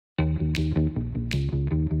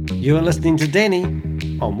You are listening to Danny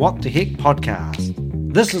on What the Heck Podcast.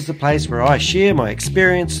 This is the place where I share my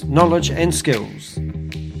experience, knowledge and skills.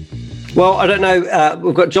 Well, I don't know,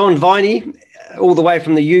 we've got John Viney all the way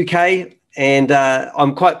from the UK, and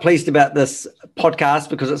I'm quite pleased about this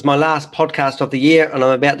podcast because it's my last podcast of the year and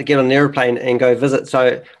I'm about to get on an airplane and go visit.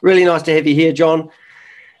 So really nice to have you here, John,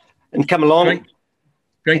 and come along.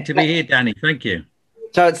 Great to be here, Danny. Thank you.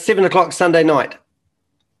 So it's 7 o'clock Sunday night.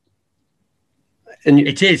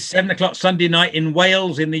 It is 7 o'clock Sunday night in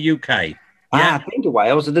Wales in the UK. Yeah. I've been to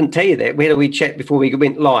Wales. I didn't tell you that. We had a wee chat before we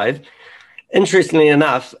went live. Interestingly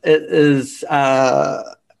enough, it is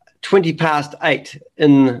 20 past 8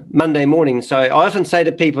 in Monday morning. So I often say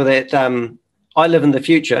to people that I live in the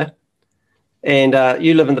future and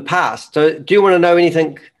you live in the past. So do you want to know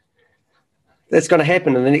anything that's going to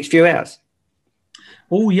happen in the next few hours?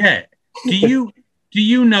 Oh, yeah. Do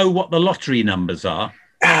you know what the lottery numbers are?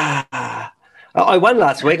 I won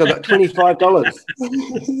last week. I got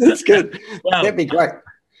 $25. That's good. Well, that'd be great.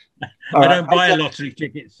 I don't buy a lottery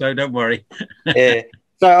ticket, so don't worry. Yeah.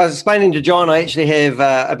 So I was explaining to John, I actually have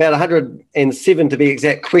about 107 to be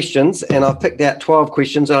exact questions, and I've picked out 12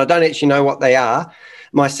 questions, and I don't actually know what they are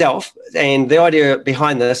myself. And the idea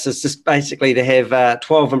behind this is just basically to have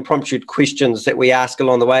 12 impromptu questions that we ask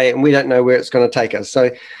along the way, and we don't know where it's going to take us. So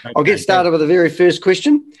okay, I'll get started with the very first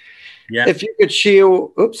question. Yeah. If you could share,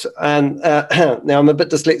 now I'm a bit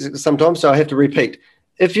dyslexic sometimes, so I have to repeat.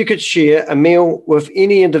 If you could share a meal with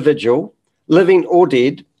any individual, living or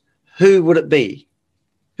dead, who would it be?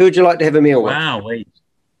 Who would you like to have a meal with? Wow, wait.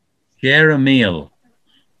 Share a meal.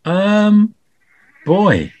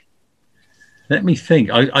 Boy, let me think.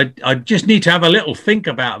 I just need to have a little think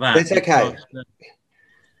about that. That's okay.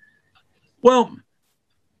 Well,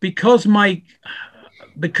 because my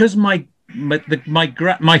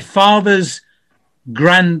father's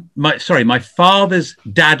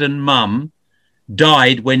dad and mum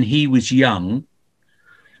died when he was young.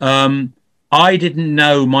 I didn't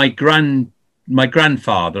know my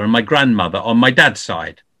grandfather and my grandmother on my dad's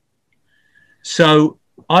side. So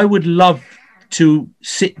I would love to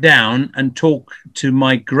sit down and talk to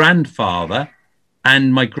my grandfather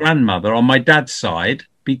and my grandmother on my dad's side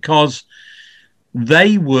because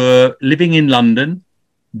they were living in London.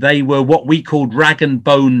 They were what we called rag and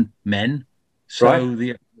bone men. So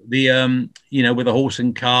right. the with a horse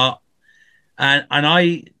and cart. And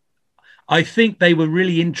I think they were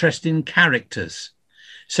really interesting characters.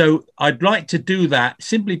 So I'd like to do that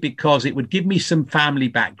simply because it would give me some family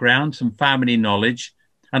background, some family knowledge,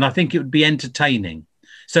 and I think it would be entertaining.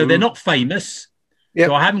 So they're not famous. Yep.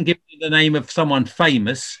 So I haven't given you the name of someone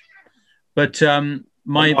famous, but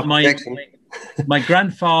my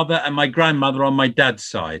grandfather and my grandmother on my dad's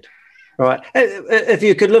side. Right. If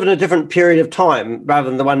you could live in a different period of time rather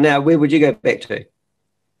than the one now, where would you go back to?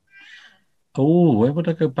 Oh, where would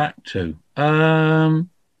I go back to?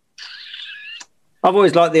 I've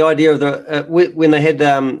always liked the idea of the when they had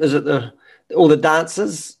all the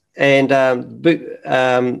dancers and was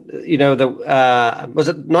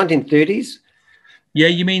it 1930s? Yeah,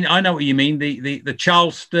 you mean I know what you mean. The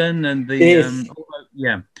Charleston and the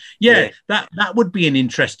yes. That would be an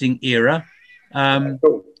interesting era.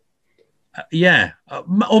 Cool.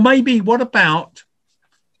 Or maybe what about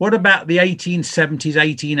the 1870s,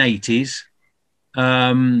 1880s?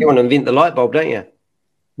 You want to invent the light bulb, don't you?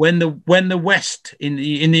 When the West in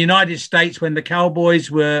the United States, when the cowboys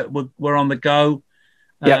were on the go,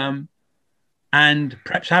 and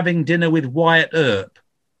perhaps having dinner with Wyatt Earp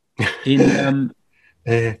in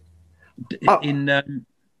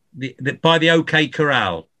by the OK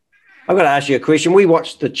Corral. I've got to ask you a question. We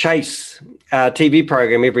watch the Chase TV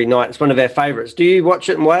program every night. It's one of our favourites. Do you watch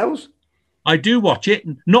it in Wales? I do watch it,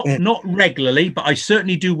 not regularly, but I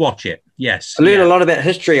certainly do watch it. Yes, I learn a lot about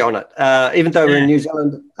history on it. Even though we're in New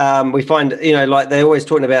Zealand, we find like they're always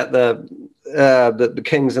talking about the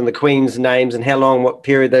kings and the queens' names and how long, what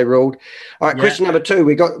period they ruled. All right, question number 2.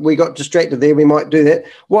 We got distracted there. We might do that.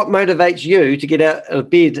 What motivates you to get out of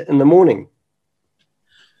bed in the morning?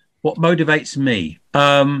 What motivates me?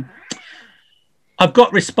 I've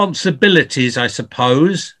got responsibilities, I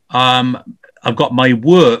suppose. I've got my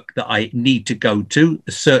work that I need to go to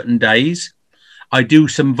certain days. I do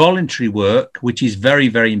some voluntary work, which is very,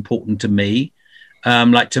 very important to me.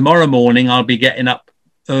 Like tomorrow morning, I'll be getting up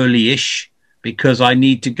early-ish because I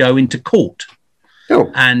need to go into court.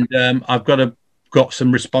 Oh. And I've got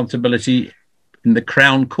some responsibility in the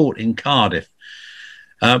Crown Court in Cardiff.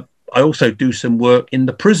 I also do some work in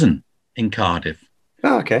the prison in Cardiff.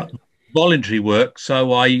 Oh, okay. Voluntary work.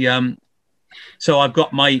 So I've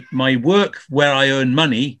got my work where I earn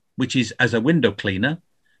money, which is as a window cleaner.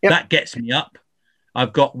 Yep. That gets me up.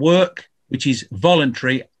 I've got work which is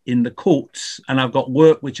voluntary in the courts, and I've got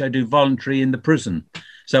work which I do voluntary in the prison.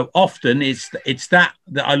 So often it's that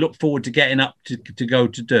I look forward to getting up to go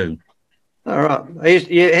to do. All right.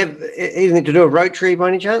 You have anything to do with Rotary by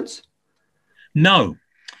any chance? No.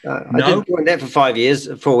 I did join that for 5 years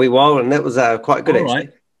for a wee while, and that was quite good, actually.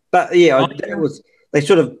 Right. But yeah, they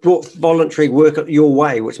sort of brought voluntary work your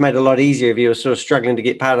way, which made it a lot easier if you were sort of struggling to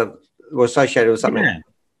get part of or associated with something. Yeah.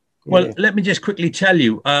 Well, let me just quickly tell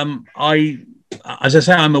you, as I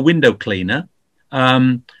say, I'm a window cleaner.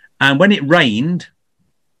 And when it rained,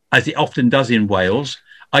 as it often does in Wales,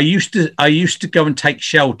 I used to go and take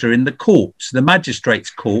shelter in the courts, the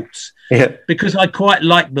magistrates' courts, because I quite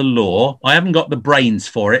like the law. I haven't got the brains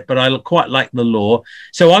for it, but I quite like the law.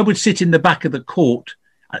 So I would sit in the back of the court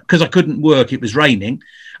because I couldn't work. It was raining,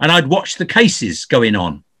 and I'd watch the cases going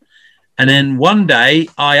on. And then one day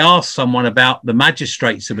I asked someone about the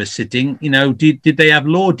magistrates that were sitting, did they have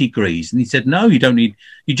law degrees? And he said, no, you don't need,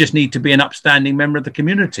 you just need to be an upstanding member of the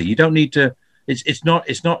community. You don't need to, it's not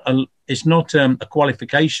a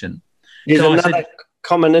qualification. There's another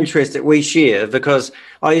common interest that we share, because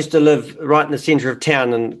I used to live right in the centre of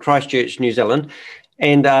town in Christchurch, New Zealand.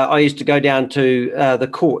 And I used to go down to the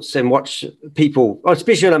courts and watch people,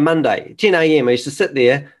 especially on a Monday, 10 a.m. I used to sit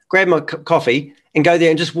there, grab my coffee and go there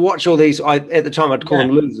and just watch all these, at the time I'd call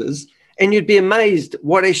them losers, and you'd be amazed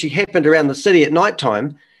what actually happened around the city at night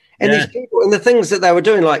time. And these people and the things that they were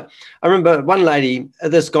doing, like I remember one lady,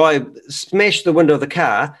 this guy smashed the window of the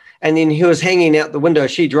car, and then he was hanging out the window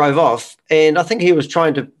as she drove off, and I think he was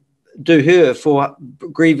trying to do her for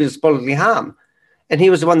grievous bodily harm. And he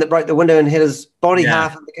was the one that broke the window and had his body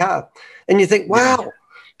half in the car. And you think, wow,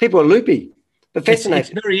 people are loopy. But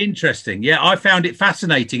fascinating. It's very interesting. Yeah, I found it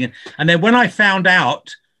fascinating. And then when I found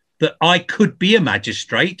out that I could be a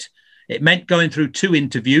magistrate, it meant going through 2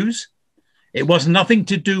 interviews. It was nothing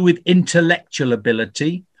to do with intellectual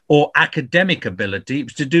ability or academic ability. It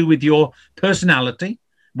was to do with your personality,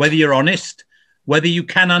 whether you're honest, whether you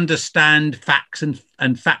can understand facts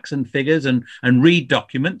and figures and read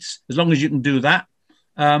documents, as long as you can do that.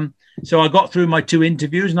 So I got through my 2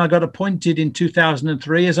 interviews and I got appointed in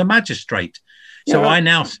 2003 as a magistrate. So I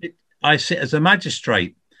now sit as a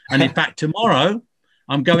magistrate. And in fact, tomorrow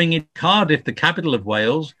I'm going in Cardiff, the capital of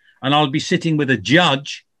Wales, and I'll be sitting with a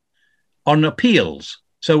judge on appeals.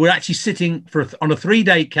 So we're actually sitting on a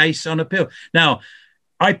 3-day case on appeal. Now,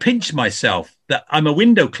 I pinch myself that I'm a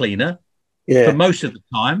window cleaner for most of the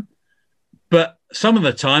time, but some of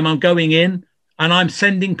the time I'm going in and I'm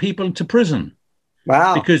sending people to prison.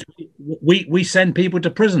 Wow. Because we send people to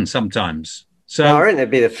prison sometimes. So I reckon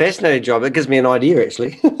it'd be a fascinating job. It gives me an idea,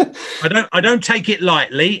 actually. I don't take it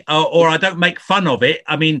lightly, or I don't make fun of it.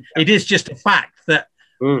 I mean, it is just a fact that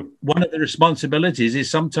one of the responsibilities is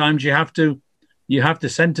sometimes you have to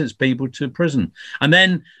sentence people to prison. And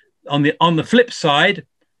then on the flip side,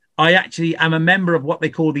 I actually am a member of what they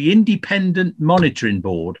call the Independent Monitoring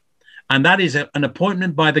Board, and that is an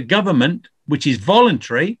appointment by the government, which is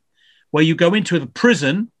voluntary, where you go into the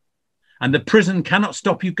prison and the prison cannot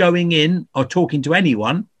stop you going in or talking to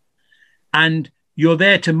anyone. And you're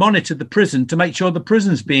there to monitor the prison to make sure the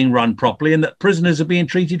prison's being run properly and that prisoners are being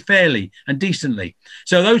treated fairly and decently.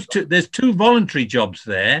 So there's 2 voluntary jobs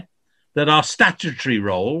there that are statutory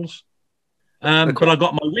roles. But I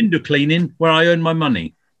got my window cleaning where I earn my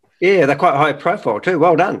money. Yeah, they're quite high profile too.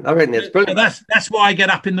 Well done. I reckon that's brilliant. So that's why I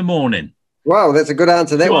get up in the morning. Wow, that's a good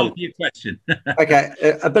answer, that one. Your question. Okay,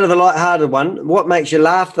 a bit of a light-hearted one. What makes you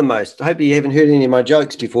laugh the most? I hope you haven't heard any of my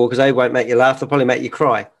jokes before, because they won't make you laugh. They'll probably make you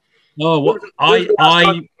cry. Oh, a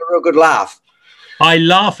real good laugh. I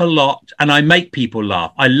laugh a lot, and I make people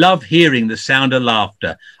laugh. I love hearing the sound of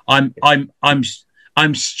laughter. I'm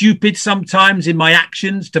stupid sometimes in my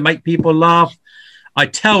actions to make people laugh. I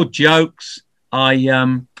tell jokes. I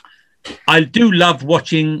do love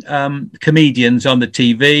watching comedians on the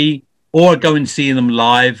TV, or go and see them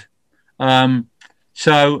live.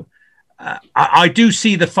 So I do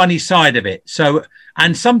see the funny side of it. So,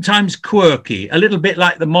 and sometimes quirky, a little bit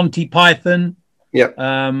like the Monty Python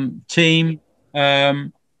team,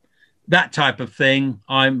 that type of thing.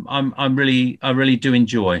 I really do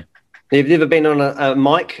enjoy. Have you ever been on a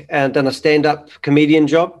mic and done a stand-up comedian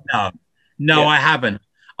job? No, I haven't.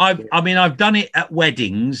 I've done it at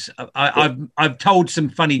weddings. I've told some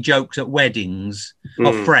funny jokes at weddings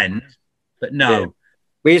of friends, but no. Yeah.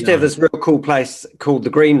 We used to have this real cool place called the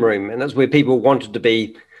Green Room, and that's where people wanted to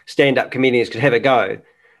be stand-up comedians could have a go.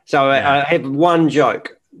 So I have one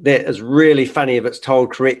joke that is really funny if it's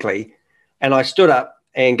told correctly, and I stood up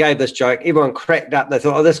and gave this joke. Everyone cracked up. They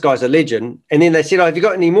thought, oh, this guy's a legend. And then they said, oh, have you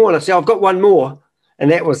got any more? And I said, I've got one more.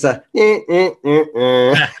 and that was a.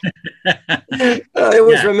 I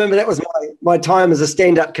always remember that was my time as a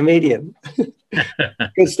stand-up comedian.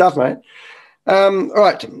 Good stuff, mate. All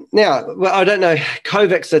right. Now, well, I don't know.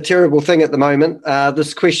 COVID's a terrible thing at the moment.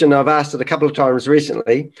 This question, I've asked it a couple of times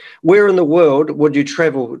recently. Where in the world would you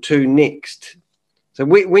travel to next? So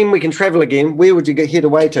when we can travel again, where would you head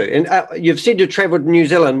away to? And you've said you travelled to New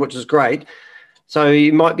Zealand, which is great. So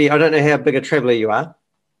you might be, I don't know how big a traveller you are.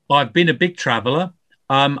 I've been a big traveller.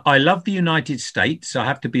 I love the United States, I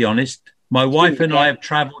have to be honest. My wife and I have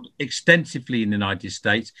travelled extensively in the United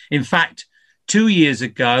States. In fact, 2 years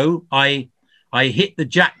ago, I hit the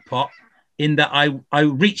jackpot in that I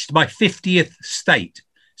reached my 50th state.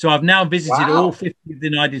 So I've now visited all 50 of the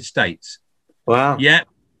United States. Wow. Yeah,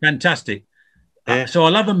 fantastic. Yeah. So I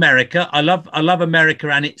love America. I love America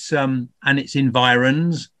and its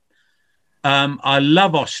environs. I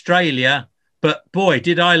love Australia, but boy,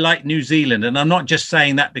 did I like New Zealand. And I'm not just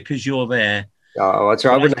saying that because you're there. Oh, that's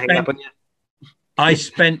right. I wouldn't hang up on you. I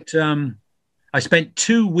spent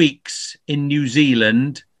 2 weeks in New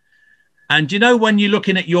Zealand. And you know, when you're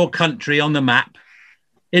looking at your country on the map,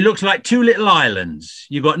 it looks like two little islands.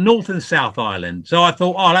 You've got North and South Island. So I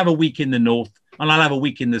thought, I'll have a week in the North and I'll have a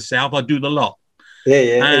week in the South. I'll do the lot.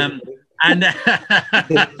 Yeah. And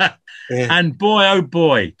and boy, oh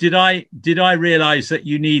boy, did I realize that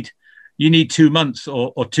you need 2 months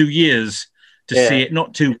or 2 years to see it,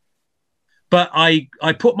 not two. But I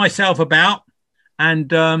put myself about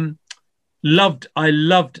and I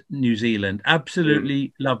loved New Zealand.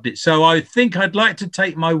 Absolutely loved it. So I think I'd like to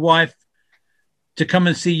take my wife to come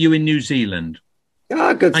and see you in New Zealand.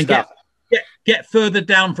 Oh, good and stuff. Get further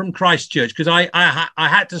down from Christchurch, because I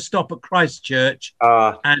had to stop at Christchurch.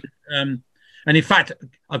 And in fact,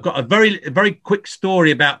 I've got a very quick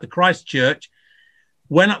story about the Christchurch.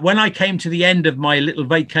 When I came to the end of my little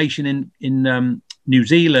vacation in New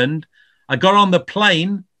Zealand, I got on the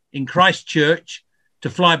plane in Christchurch to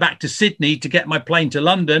fly back to Sydney to get my plane to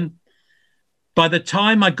London. By the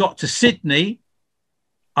time I got to Sydney,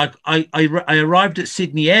 I arrived at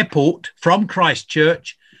Sydney Airport from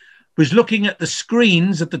Christchurch, was looking at the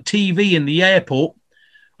screens of the TV in the airport,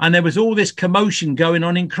 and there was all this commotion going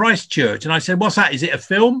on in Christchurch. And I said, what's that? Is it a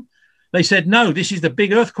film? They said, no, this is the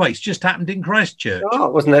big earthquakes just happened in Christchurch. Oh,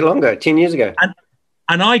 it wasn't that long ago, 10 years ago.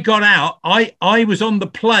 And I got out. I was on the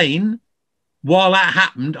plane while that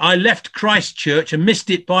happened. I left Christchurch and missed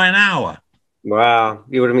it by an hour. Wow.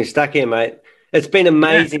 You would have been stuck here, mate. It's been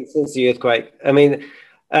amazing since the earthquake. I mean,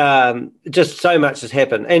 just so much has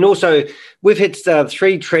happened. And also, we've had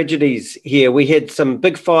 3 tragedies here. We had some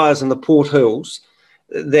big fires in the Port Hills.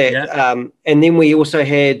 And then we also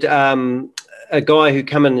had a guy who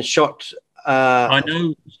come in and shot. I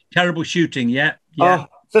know, terrible shooting. Yeah.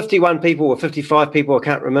 51 people or 55 people. I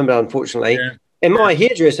can't remember, unfortunately. Yeah. And my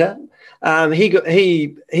hairdresser,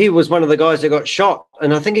 he was one of the guys that got shot,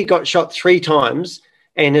 and I think he got shot 3 times,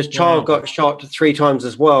 and his child got shot 3 times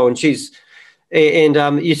as well. And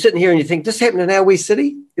you're sitting here and you think, this happened in our wee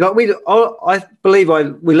city. I believe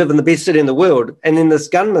we live in the best city in the world, and then this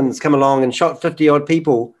gunman's come along and shot 50 odd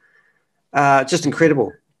people. Just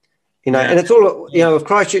incredible, And it's all with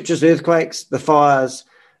Christchurch's earthquakes, the fires,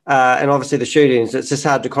 and obviously the shootings. It's just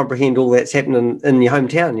hard to comprehend all that's happening in your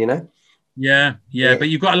hometown. Yeah. But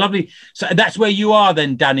you've got a lovely. So that's where you are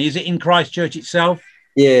then, Danny. Is it in Christchurch itself?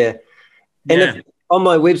 Yeah. And if, on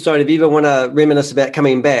my website, if you ever want to reminisce about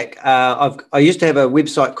coming back, I used to have a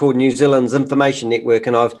website called New Zealand's Information Network,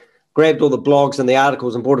 and I've grabbed all the blogs and the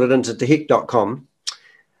articles and brought it into tehek.com.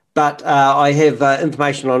 But I have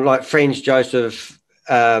information on like Franz Josef,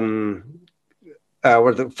 Fox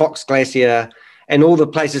Glacier, and all the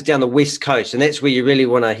places down the west coast. And that's where you really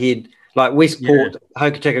want to head, like Westport,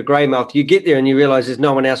 Hokitika, Greymouth. You get there and you realise there's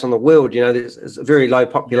no one else on the world. There's a very low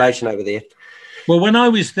population over there. Well, when I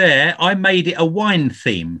was there, I made it a wine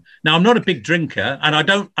theme. Now, I'm not a big drinker, and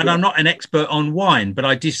I'm not an expert on wine, but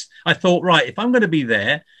I thought, right, if I'm going to be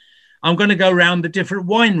there, I'm going to go around the different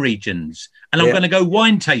wine regions, and I'm going to go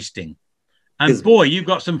wine tasting. And boy, you've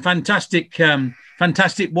got some fantastic wine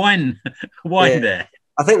there.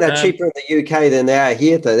 I think they're cheaper in the UK than they are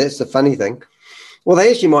here, though. That's the funny thing. Well, they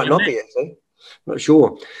actually might not be, actually. Not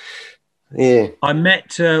sure. Yeah, I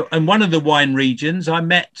met in one of the wine regions. I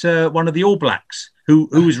met one of the All Blacks who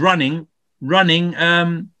was running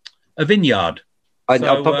a vineyard.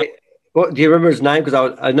 What do you remember his name?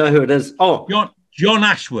 Because I know who it is. Oh, John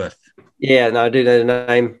Ashworth. Yeah, no, I do know the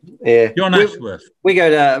name. Yeah, John Ashworth. We go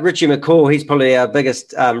to Richie McCaw. He's probably our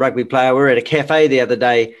biggest rugby player. We were at a cafe the other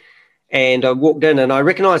day, and I walked in and I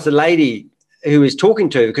recognised the lady who was talking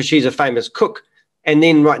to because she's a famous cook. And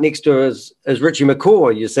then right next to her is Richie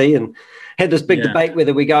McCaw, you see, and had this big debate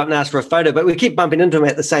whether we go up and ask for a photo, but we keep bumping into them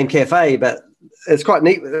at the same cafe. But it's quite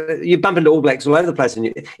neat. You bump into All Blacks all over the place.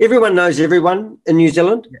 And everyone knows everyone in New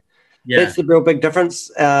Zealand. Yeah. That's the real big difference.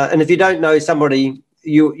 And if you don't know somebody,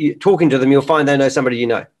 you talking to them, you'll find they know somebody you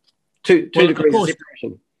know. Two degrees of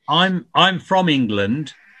separation. I'm from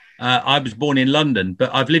England. I was born in London,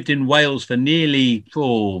 but I've lived in Wales for nearly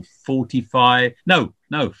 50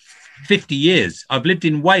 years. I've lived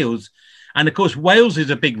in Wales. And of course, Wales is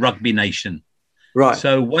a big rugby nation. Right.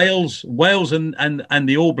 So Wales and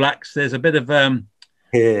the All Blacks, there's a bit of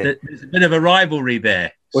there's a bit of a rivalry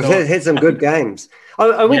there. Well, so, had some good games.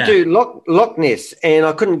 I went to Loch Ness and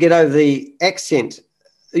I couldn't get over the accent.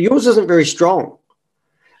 Yours isn't very strong.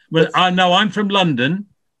 Well, I know I'm from London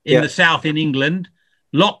in the south in England.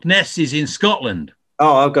 Loch Ness is in Scotland.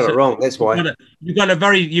 Oh, I've got it wrong. That's why. You've got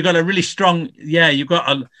a really strong. Yeah, you've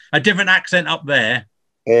got a different accent up there.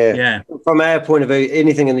 Yeah. From our point of view,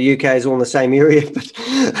 anything in the UK is all in the same area, but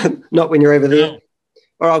not when you're over there. No.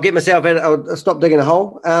 All right, I'll get myself out. I'll stop digging a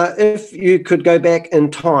hole. If you could go back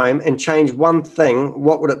in time and change one thing,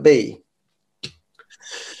 what would it be?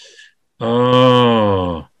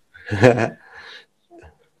 Oh,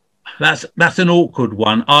 that's an awkward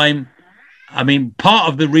one. I mean, part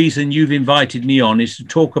of the reason you've invited me on is to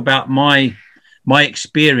talk about my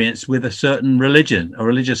experience with a certain religion, a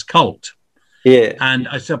religious cult. Yeah. And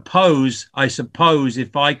I suppose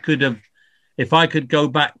if I could go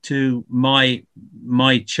back to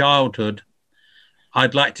my childhood,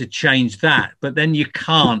 I'd like to change that. But then you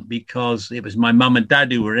can't, because it was my mum and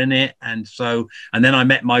dad who were in it. And then I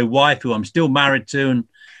met my wife, who I'm still married to.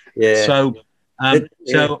 And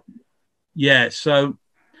so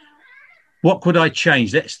what could I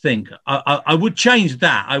change? Let's think. I would change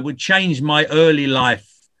that. I would change my early life.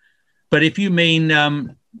 But if you mean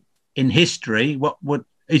in history,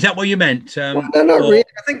 is that what you meant? No, not really.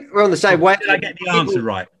 I think we're on the same way. Did I get the answer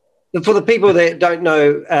right? For the people that don't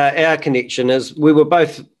know, our connection is we were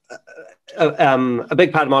both, a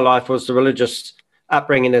big part of my life was the religious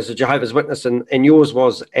upbringing as a Jehovah's Witness, and yours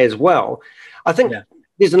was as well. I think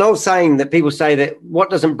there's an old saying that people say that what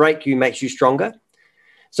doesn't break you makes you stronger.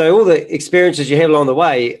 So all the experiences you had along the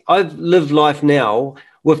way, I've lived life now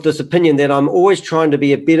with this opinion that I'm always trying to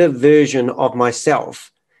be a better version of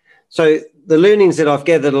myself. So the learnings that I've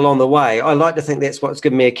gathered along the way, I like to think that's what's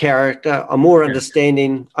given me a character. I'm more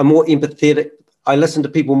understanding. I'm more empathetic. I listen to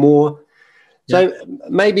people more. So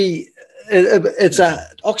maybe it's a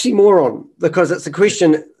oxymoron, because it's a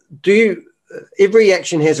question, every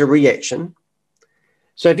action has a reaction.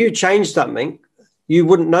 So if you change something, you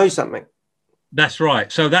wouldn't know something. That's right.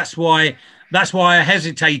 So that's why I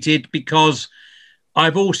hesitated, because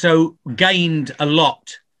I've also gained a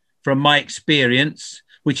lot from my experience,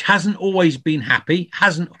 which hasn't always been happy.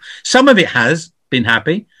 Some of it has been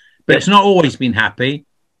happy, but it's not always been happy.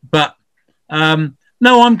 But no,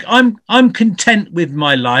 I'm content with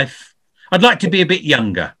my life. I'd like to be a bit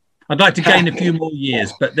younger. I'd like to gain a few more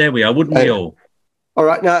years, but there we are. Wouldn't we all? All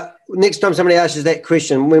right. Now, next time somebody asks that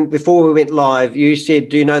question, before we went live, you said,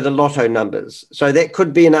 do you know the lotto numbers? So that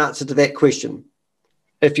could be an answer to that question.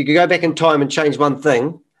 If you could go back in time and change one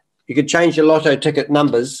thing, you could change your lotto ticket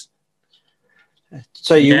numbers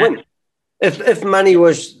so you win. If money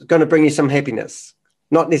was going to bring you some happiness,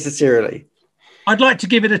 not necessarily. I'd like to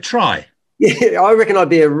give it a try. Yeah, I reckon I'd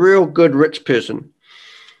be a real good rich person.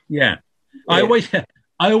 Yeah. I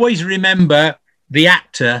always remember the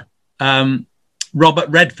actor Robert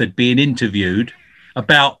Redford being interviewed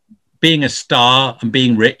about being a star and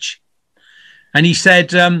being rich. And he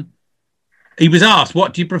said, he was asked,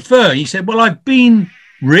 what do you prefer? He said, well, I've been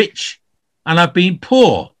rich and I've been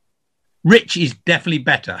poor. Rich is definitely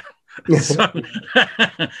better. So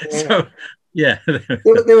yeah.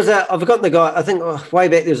 There was I've forgotten the guy, I think way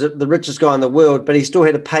back there was the richest guy in the world, but he still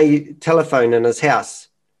had to pay telephone in his house.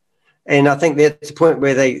 And I think that's the point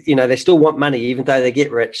where they still want money, even though they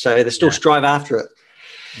get rich. So they still strive after it.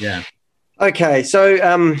 Yeah. Okay. So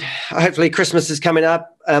hopefully Christmas is coming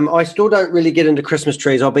up. I still don't really get into Christmas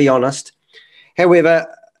trees, I'll be honest.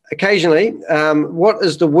 However, occasionally, what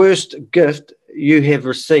is the worst gift you have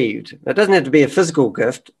received? It doesn't have to be a physical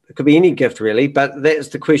gift. It could be any gift, really, but that's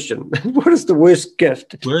the question. What is the worst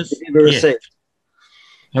gift you've ever received?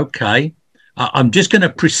 Okay. I'm just going to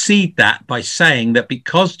precede that by saying that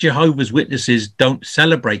because Jehovah's Witnesses don't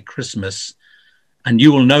celebrate Christmas, and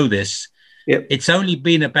you will know this, it's only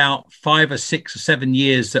been about 5 or 6 or 7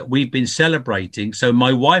 years that we've been celebrating. So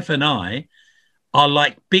my wife and I are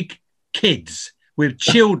like big kids with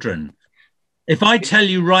children. If I tell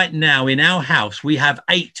you right now, in our house, we have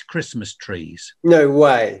 8 Christmas trees. No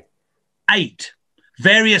way. 8.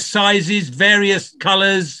 Various sizes, various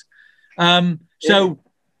colours. So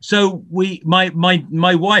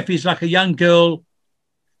my wife is like a young girl.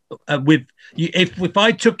 If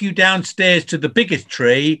I took you downstairs to the biggest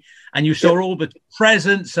tree and you saw all the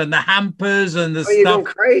presents and the hampers and the stuff, you're gone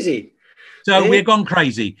crazy. So we're gone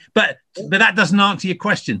crazy. But that doesn't answer your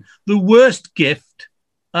question. The worst gift.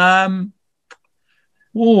 Let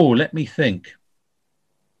me think.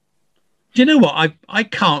 Do you know what? I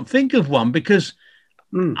can't think of one because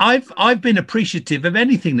I've been appreciative of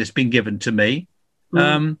anything that's been given to me.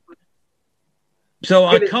 So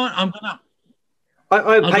I can't. I'm gonna.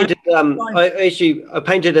 I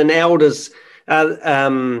painted an elders.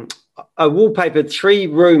 I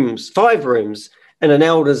wallpapered 5 rooms in an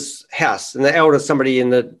elder's house, and the elder's somebody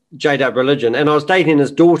in the J-Dub religion, and I was dating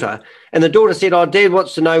his daughter, and the daughter said, Dad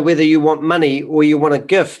wants to know whether you want money or you want a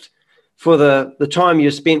gift for the time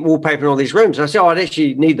you spent wallpapering all these rooms. And I said, I'd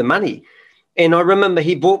actually need the money. And I remember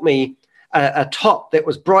he bought me a top that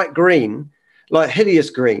was bright green, like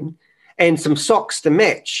hideous green, and some socks to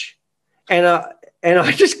match. And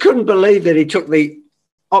I just couldn't believe that he took the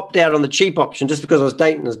opt out on the cheap option just because I was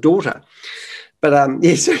dating his daughter. But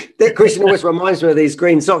yes, that question always reminds me of these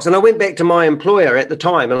green socks. And I went back to my employer at the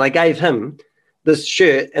time and I gave him this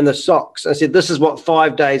shirt and the socks. I said, this is what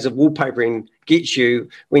 5 days of wallpapering gets you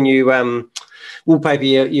when you wallpaper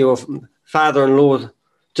your father-in-law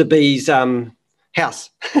to be's house.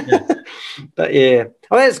 Yeah. But yeah,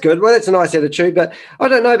 that's good. Well, that's a nice attitude. But I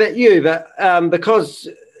don't know about you, but because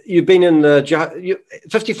you've been in the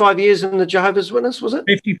 55 years in the Jehovah's Witness, was it?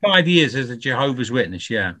 55 years as a Jehovah's Witness,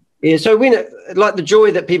 yeah. Yeah, so like the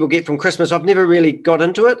joy that people get from Christmas, I've never really got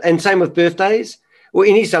into it. And same with birthdays or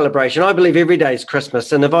any celebration. I believe every day is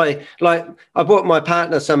Christmas. And if I bought my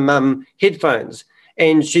partner some headphones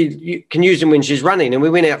and she can use them when she's running. And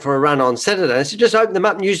we went out for a run on Saturday. I said, just open them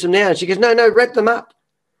up and use them now. And she goes, no, wrap them up.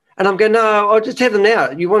 And I'm going, no, I'll just have them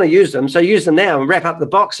now. You want to use them, so use them now and wrap up the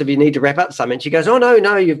box if you need to wrap up something. She goes, oh,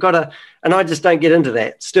 no, you've got to. And I just don't get into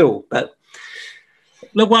that still. But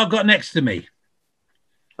look what I've got next to me.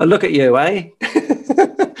 I look at you, eh?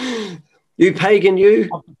 You pagan, you.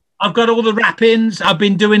 I've got all the wrappings. I've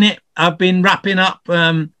been doing it. I've been wrapping up. Good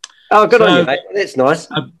on you, mate. That's nice.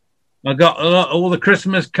 I've got all the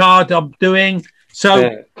Christmas cards I'm doing.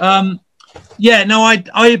 So, I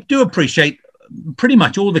do appreciate pretty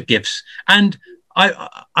much all the gifts. And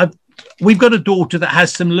we've got a daughter that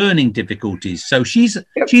has some learning difficulties. So she's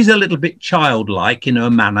a little bit childlike in her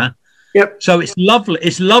manner. Yep. So it's lovely.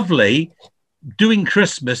 It's lovely doing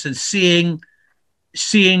Christmas and seeing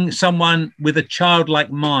someone with a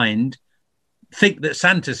childlike mind think that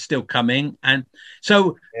Santa's still coming. And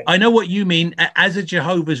so I know what you mean. As a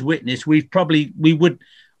Jehovah's Witness, it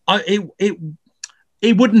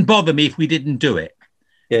wouldn't bother me if we didn't do it.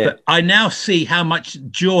 Yeah. But I now see how much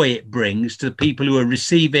joy it brings to the people who are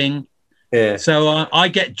receiving. Yeah. So I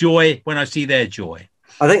get joy when I see their joy.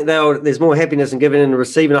 I think there's more happiness in giving and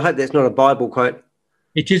receiving. I hope that's not a Bible quote.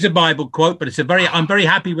 It is a Bible quote, but I'm very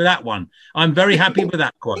happy with that one. I'm very happy with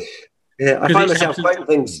that quote. Yeah, I find myself quoting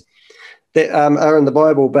things that are in the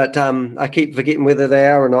Bible, but I keep forgetting whether they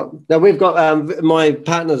are or not. Now, we've got my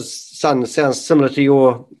partner's son sounds similar to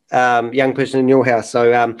your young person in your house,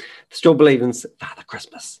 so still believe in Father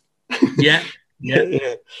Christmas. Yeah.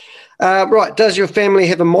 Right. Does your family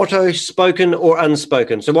have a motto, spoken or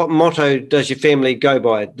unspoken? So what motto does your family go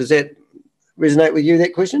by? Does that resonate with you,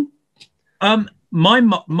 that question? My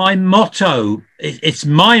motto, it's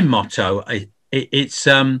my motto. I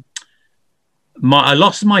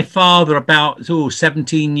lost my father about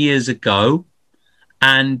 17 years ago,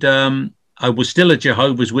 and I was still a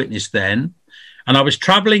Jehovah's Witness then. And I was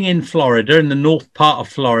traveling in Florida, in the north part of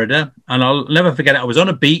Florida, and I'll never forget it. I was on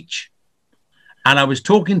a beach, and I was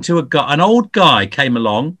talking to an old guy came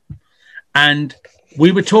along, and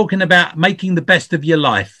we were talking about making the best of your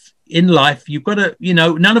life. In life, you've got to,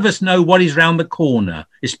 none of us know what is round the corner,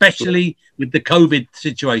 especially with the COVID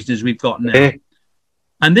situation as we've got now.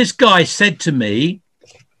 And this guy said to me,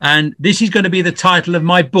 and this is going to be the title of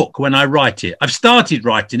my book when I write it. I've started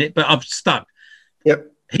writing it, but I've stuck. Yep.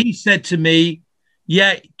 He said to me,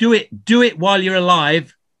 yeah, do it while you're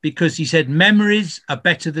alive, because he said, memories are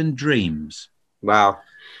better than dreams. Wow.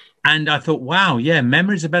 And I thought, wow, yeah,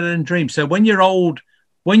 memories are better than dreams. So when you're old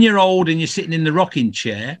and you're sitting in the rocking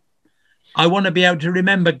chair, I want to be able to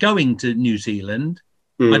remember going to New Zealand.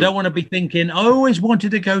 I don't want to be thinking, I always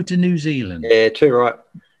wanted to go to New Zealand. Yeah, too right.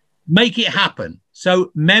 Make it happen.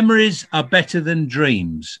 So memories are better than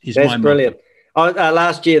dreams is That's my brilliant.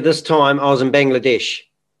 Last year, this time, I was in Bangladesh.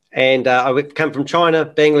 And I come from China,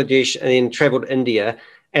 Bangladesh, and then travelled to India.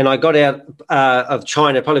 And I got out of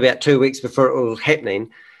China probably about 2 weeks before it was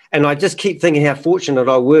happening. And I just keep thinking how fortunate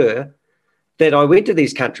I were that I went to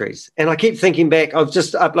these countries. And I keep thinking back, I've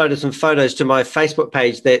just uploaded some photos to my Facebook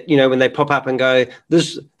page that, you know, when they pop up and go,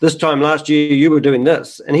 this time last year you were doing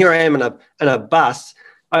this. And here I am in a bus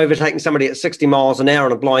overtaking somebody at 60 miles an hour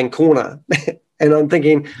in a blind corner. And I'm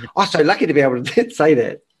thinking, I'm so lucky to be able to say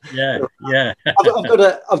that. Yeah.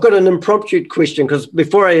 I've got an impromptu question, because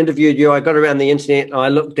before I interviewed you, I got around the internet and I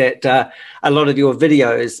looked at a lot of your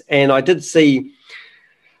videos, and I did see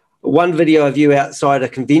one video of you outside a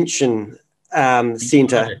convention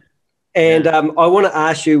centre. And I want to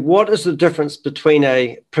ask you, what is the difference between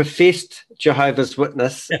a professed Jehovah's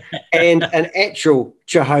Witness and an actual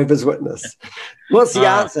Jehovah's Witness? What's the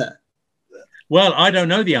answer? Well, I don't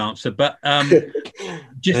know the answer, but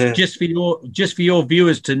just for your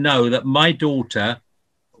viewers to know that my daughter,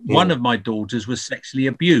 one of my daughters, was sexually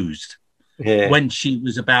abused when she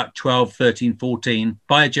was about 12, 13, 14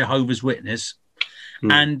 by a Jehovah's Witness.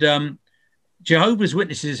 And Jehovah's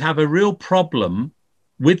Witnesses have a real problem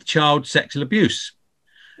with child sexual abuse.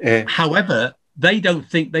 However, they don't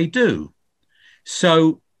think they do.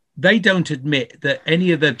 So they don't admit that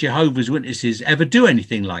any of the Jehovah's Witnesses ever do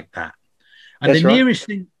anything like that. And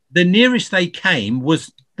the nearest they came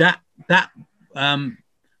was that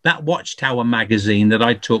Watchtower magazine that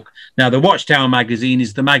I took. Now, the Watchtower magazine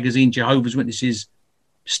is the magazine Jehovah's Witnesses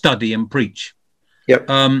study and preach. Yep.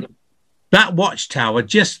 That Watchtower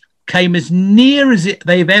just came as near as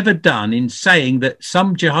they've ever done in saying that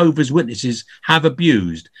some Jehovah's Witnesses have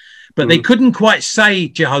abused, but they couldn't quite say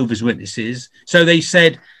Jehovah's Witnesses, so they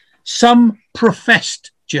said some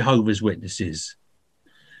professed Jehovah's Witnesses.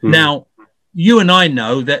 Now, you and I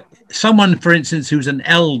know that someone, for instance, who's an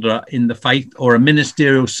elder in the faith or a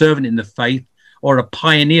ministerial servant in the faith or a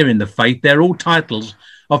pioneer in the faith, they're all titles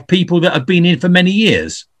of people that have been in for many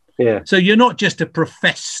years. Yeah. So you're not just a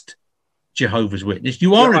professed Jehovah's Witness,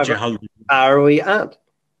 you are a Jehovah's Witness. Are we aren't?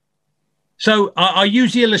 So I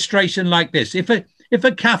use the illustration like this. If a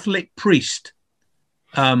Catholic priest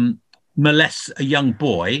molests a young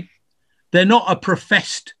boy, they're not a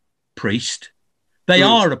professed priest. They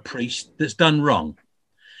are a priest that's done wrong.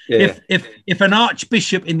 Yeah. If an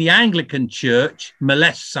archbishop in the Anglican Church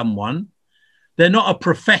molests someone, they're not a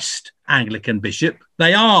professed Anglican bishop.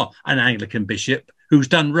 They are an Anglican bishop who's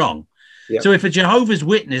done wrong. Yep. So if a Jehovah's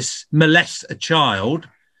Witness molests a child,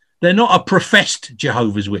 they're not a professed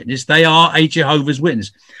Jehovah's Witness. They are a Jehovah's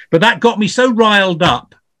Witness. But that got me so riled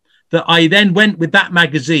up that I then went with that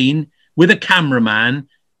magazine with a cameraman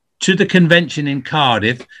to the convention in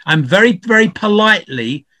Cardiff and very, very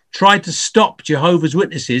politely tried to stop Jehovah's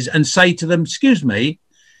Witnesses and say to them, excuse me,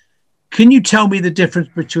 can you tell me the difference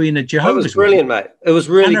between a Jehovah's Witness? It was brilliant, mate. It was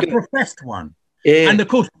really and good. A professed one. Yeah. And of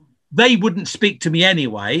course, they wouldn't speak to me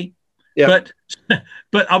anyway. Yep.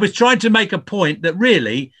 But I was trying to make a point that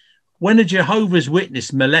really, when a Jehovah's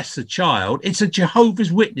Witness molests a child, it's a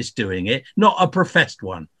Jehovah's Witness doing it, not a professed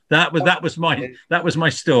one. That was my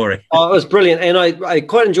story. Oh, it was brilliant, and I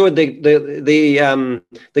quite enjoyed the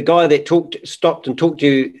guy that stopped and talked to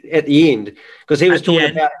you at the end, because he was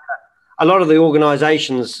talking about a lot of the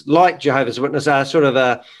organisations like Jehovah's Witness are sort of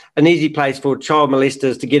an easy place for child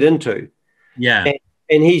molesters to get into. Yeah.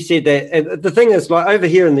 And he said that the thing is, like over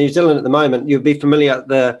here in New Zealand at the moment, you'd be familiar,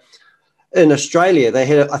 in Australia, they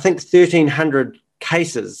had, I think, 1,300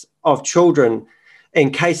 cases of children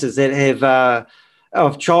and cases that have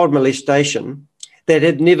of child molestation that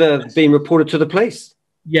had never been reported to the police.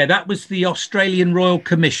 Yeah, that was the Australian Royal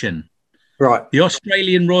Commission. Right. The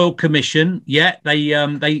Australian Royal Commission, they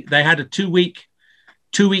had a two-week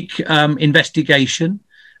investigation.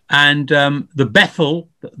 And the Bethel,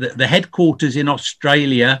 the headquarters in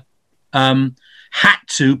Australia, had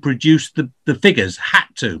to produce the figures, had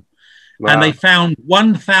to. Wow. And they found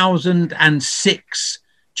 1,006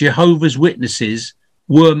 Jehovah's Witnesses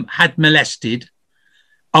had molested,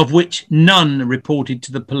 of which none reported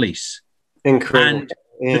to the police. Incredible.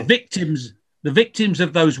 And the victims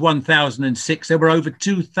of those 1,006, there were over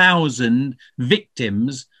 2,000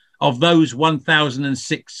 victims of those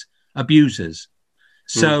 1,006 abusers.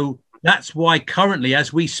 So that's why currently,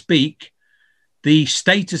 as we speak, the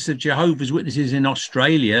status of Jehovah's Witnesses in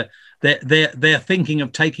Australia, they're thinking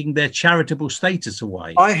of taking their charitable status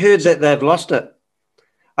away. I heard that they've lost it.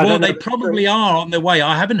 Well, they probably are on their way.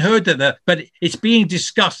 I haven't heard that, but it's being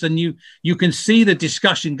discussed, and you can see the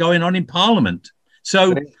discussion going on in Parliament.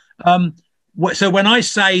 So, so when I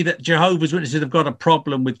say that Jehovah's Witnesses have got a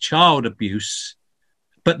problem with child abuse,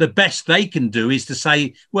 but the best they can do is to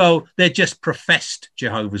say, well, they're just professed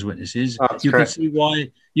Jehovah's Witnesses. Oh, you can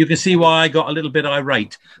see why I got a little bit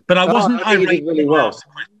irate. But I wasn't irate. You did really well.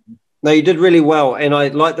 No, you did really well. And I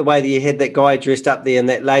like the way that you had that guy dressed up there, and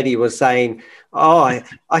that lady was saying I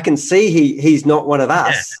can see he's not one of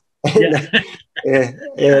us. Yeah.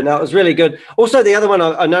 No, it was really good. Also, the other one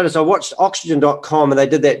I noticed, I watched Oxygen.com, and they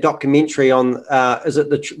did that documentary on, is it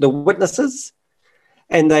the Witnesses?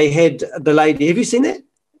 And they had the lady. Have you seen that?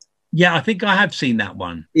 Yeah, I think I have seen that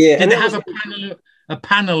one. Yeah. Did they have a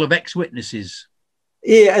panel of ex-witnesses?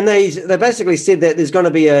 Yeah, and they basically said that there's going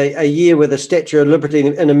to be a year where the Statue of Liberty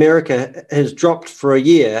in America has dropped for a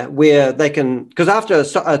year, where they can, because after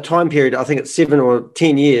a time period, I think it's 7 or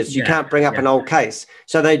 10 years, you can't bring up an old case.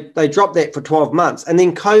 So they dropped that for 12 months, and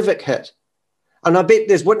then COVID hit. And I bet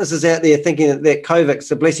there's witnesses out there thinking that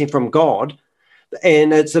COVID's a blessing from God,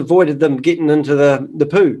 and it's avoided them getting into the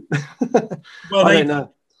poo. Well, I don't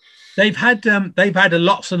know. They've had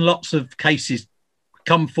lots and lots of cases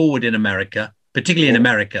come forward in America, particularly in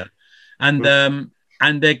America, and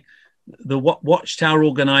the Watchtower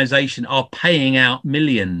organization are paying out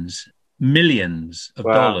millions of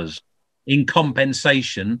dollars in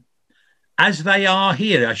compensation, as they are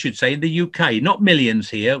here, I should say, in the UK. Not millions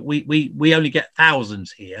here. We only get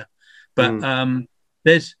thousands here, but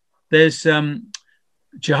there's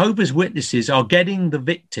Jehovah's Witnesses are getting the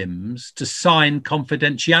victims to sign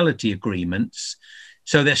confidentiality agreements,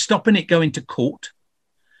 so they're stopping it going to court.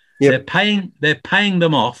 Yep. They're paying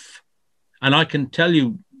them off, and I can tell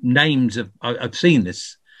you names of, I've seen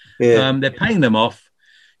this. Yeah. They're paying them off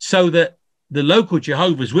so that the local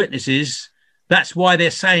Jehovah's Witnesses, that's why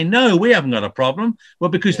they're saying, no, we haven't got a problem.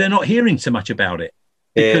 Well, because they're not hearing so much about it,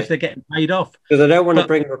 because they're getting paid off. Because they don't want to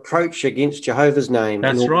bring reproach against Jehovah's name.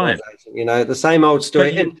 That's right. You know, the same old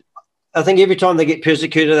story. And I think every time they get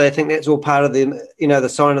persecuted, they think that's all part of the, the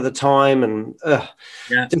sign of the time, and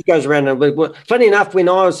it just goes around. And funny enough, when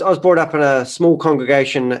I was brought up in a small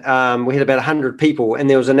congregation, we had about 100 people, and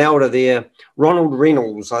there was an elder there, Ronald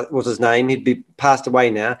Reynolds was his name. He'd be passed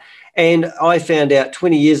away now. And I found out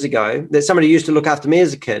 20 years ago that somebody used to look after me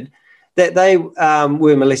as a kid, that they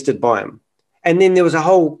were molested by him. And then there was a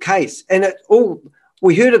whole case, and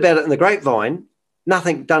we heard about it in the grapevine,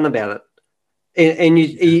 nothing done about it. And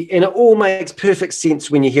it all makes perfect sense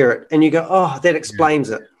when you hear it, and you go, oh, that explains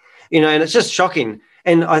it, and it's just shocking.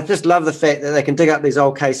 And I just love the fact that they can dig up these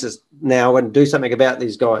old cases now and do something about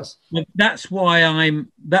these guys. Well, that's why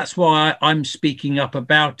I'm speaking up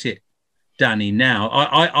about it, Danny. Now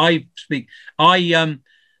I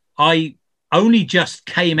only just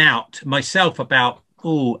came out myself about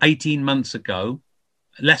 18 months ago,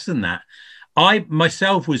 less than that. I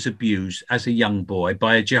myself was abused as a young boy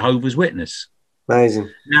by a Jehovah's Witness. Amazing.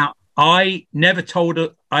 Now, I never told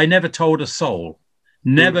a soul,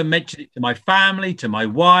 never mentioned it to my family, to my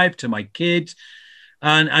wife, to my kids.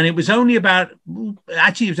 And it was only about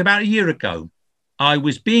a year ago. I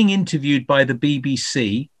was being interviewed by the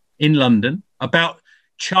BBC in London about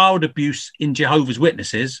child abuse in Jehovah's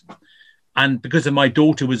Witnesses. And because of my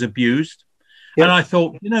daughter was abused. Yep. And I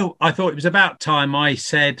thought it was about time I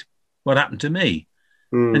said what happened to me.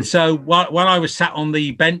 And so while I was sat on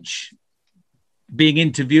the bench being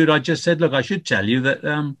interviewed, I just said, look, I should tell you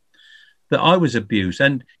that I was abused.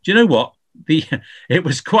 And do you know what? It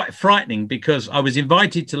was quite frightening, because I was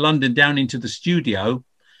invited to London down into the studio,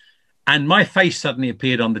 and my face suddenly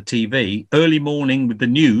appeared on the TV early morning with the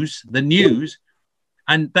news,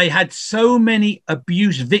 and they had so many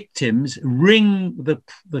abuse victims ring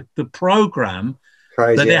the program.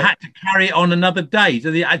 Crazy, that they had to carry it on another day.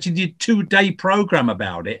 So they actually did a 2-day program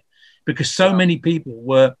about it, because so many people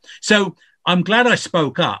were. So I'm glad I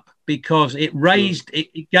spoke up, because it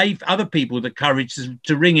gave other people the courage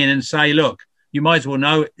to ring in and say, look, you might as well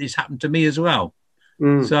know this happened to me as well.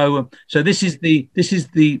 So this is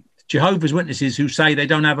the Jehovah's Witnesses who say they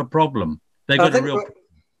don't have a problem. They've got a real.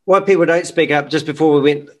 Why people don't speak up, just before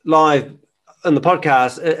we went live on the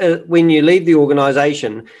podcast, when you leave the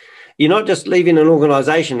organisation, you're not just leaving an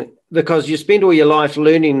organisation, because you spend all your life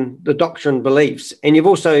learning the doctrine beliefs, and you've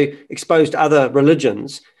also exposed other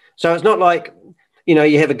religions. So it's not like,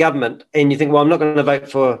 you have a government and you think, well, I'm not going to vote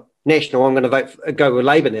for National, I'm going to go with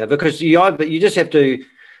Labour now, because you just have to you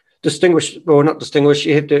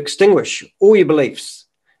have to extinguish all your beliefs.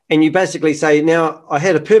 And you basically say, now I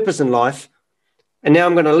had a purpose in life, and now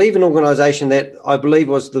I'm going to leave an organisation that I believe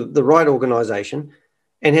was the right organisation,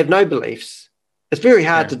 and have no beliefs. It's very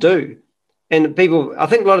hard to do. And I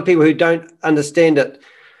think a lot of people who don't understand it,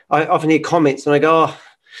 I often hear comments and I go, oh,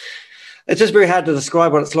 it's just very hard to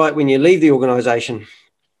describe what it's like when you leave the organisation.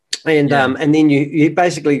 And then you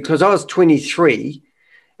basically, because I was 23,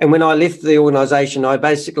 and when I left the organisation, I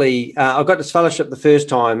basically, I got this fellowship the first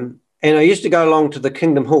time, and I used to go along to the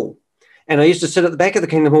Kingdom Hall. And I used to sit at the back of the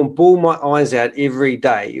Kingdom Hall and bawl my eyes out every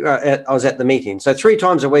day. I was at the meeting. So 3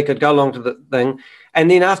 times a week I'd go along to the thing, And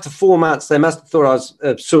then after 4 months, they must have thought I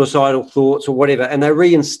was suicidal thoughts or whatever, and they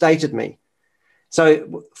reinstated me.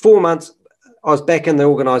 So 4 months, I was back in the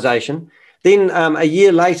organisation. Then a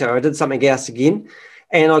year later, I did something else again,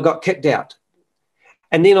 and I got kicked out.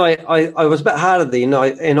 And then I was a bit harder then, I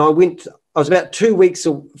was about 2 weeks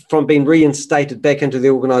from being reinstated back into the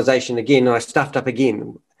organisation again, and I stuffed up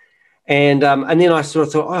again. And then I sort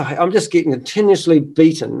of thought, I'm just getting continuously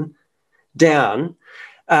beaten down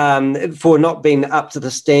for not being up to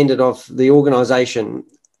the standard of the organisation.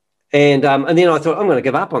 And then I thought, I'm going to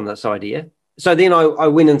give up on this idea. So then I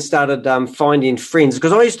went and started finding friends,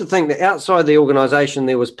 because I used to think that outside the organisation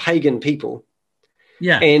there was pagan people.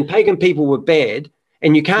 Yeah. And pagan people were bad,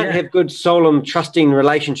 and you can't have good, solemn, trusting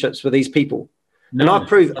relationships with these people. No, and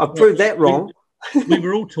I've proved that wrong. We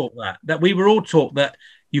were all taught that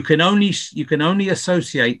you can only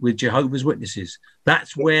associate with Jehovah's Witnesses.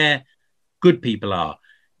 That's where good people are.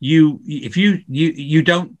 If you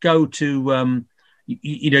don't go to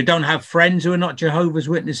don't have friends who are not Jehovah's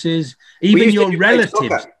Witnesses. Even your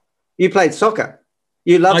relatives. You played soccer.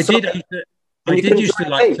 You loved soccer. I did used to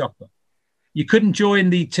like soccer. You couldn't join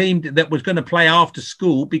the team that was going to play after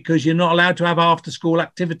school because you're not allowed to have after school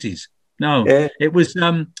activities. No, it was.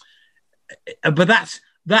 But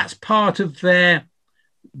that's part of their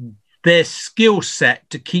skill set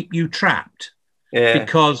to keep you trapped. Yeah.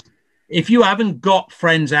 Because if you haven't got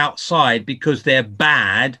friends outside because they're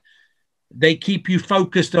bad, they keep you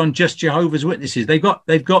focused on just Jehovah's Witnesses. They've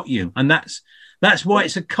got you, and that's why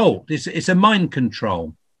it's a cult. It's a mind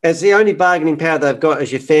control. It's the only bargaining power they've got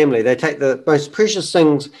is your family. They take the most precious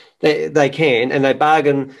things that they can, and they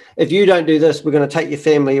bargain. If you don't do this, we're going to take your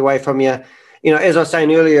family away from you. You know, as I was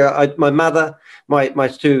saying earlier, my mother, my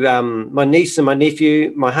niece and my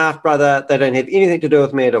nephew, my half brother, they don't have anything to do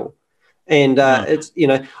with me at all. And it's,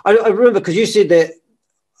 I remember, because you said that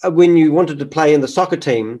when you wanted to play in the soccer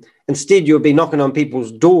team, instead you would be knocking on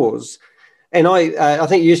people's doors. And I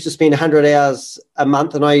think you used to spend 100 hours a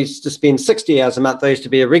month, and I used to spend 60 hours a month. I used to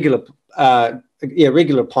be a regular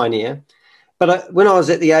pioneer. But when I was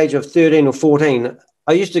at the age of 13 or 14,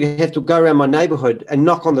 I used to have to go around my neighbourhood and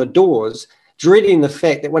knock on the doors, dreading the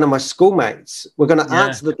fact that one of my schoolmates were going to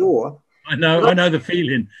answer the door. I know the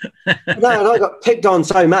feeling. And I got picked on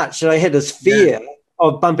so much that I had this fear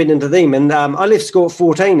of bumping into them. And I left school at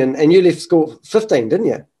 14, and you left school at 15, didn't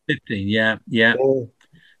you? 15, yeah.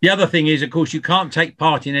 The other thing is, of course, you can't take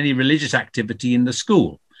part in any religious activity in the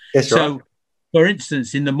school. That's right. So, for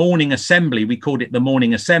instance, in the morning assembly, we called it the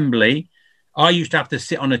morning assembly, I used to have to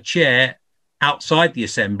sit on a chair outside the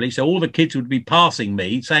assembly. So all the kids would be passing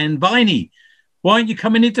me saying, Viney, why aren't you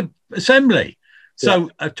coming into assembly? So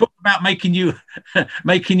talk about making you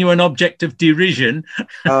an object of derision.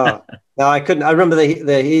 No, I couldn't. I remember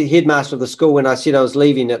the headmaster of the school, when I said I was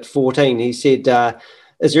leaving at 14, he said,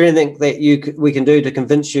 is there anything that we can do to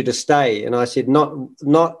convince you to stay? And I said, not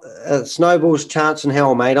snowball's chance in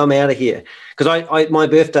hell, mate. I'm out of here. Because my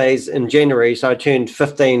birthday's in January, so I turned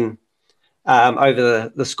 15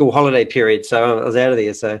 over the school holiday period. So I was out of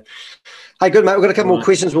there. So, hey, good, mate. We've got a couple more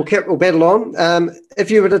questions. We'll battle on.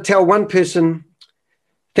 If you were to tell one person,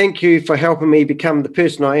 thank you for helping me become the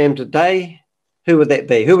person I am today, who would that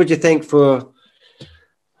be? Who would you thank for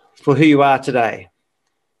who you are today?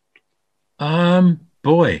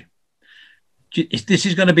 Boy, this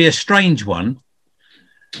is going to be a strange one.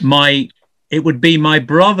 It would be my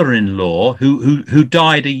brother-in-law who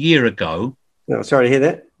died a year ago. Oh, sorry to hear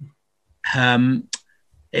that.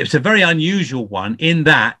 It was a very unusual one in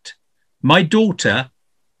that my daughter,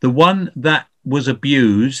 the one that was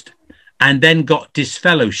abused and then got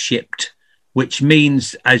disfellowshipped, which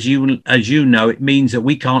means, as you know, it means that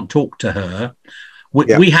we can't talk to her.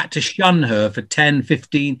 We had to shun her for 10,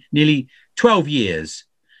 15, nearly 12 years.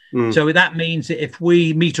 So that means that if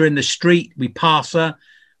we meet her in the street, we pass her,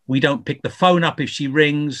 we don't pick the phone up if she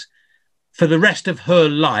rings. For the rest of her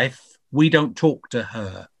life, we don't talk to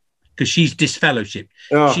her because she's disfellowshipped.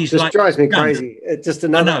 Oh, she's this drives me crazy. It's just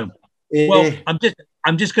another. I know. Yeah. Well,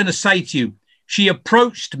 I'm just going to say to you, she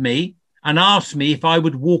approached me and asked me if I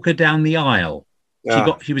would walk her down the aisle.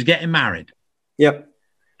 She was getting married. Yep.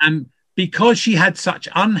 And because she had such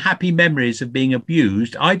unhappy memories of being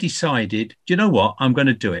abused, I decided, do you know what? I'm going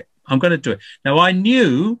to do it. Now, I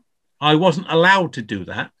knew I wasn't allowed to do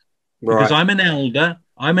that because I'm an elder.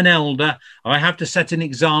 I have to set an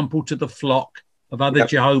example to the flock of other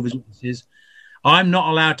Jehovah's Witnesses. I'm not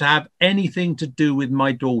allowed to have anything to do with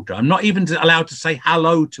my daughter. I'm not even allowed to say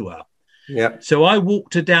hello to her. Yep. So I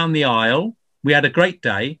walked her down the aisle. We had a great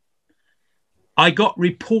day. I got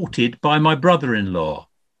reported by my brother-in-law,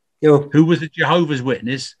 who was a Jehovah's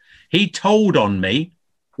Witness. He told on me.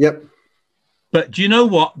 Yep. But do you know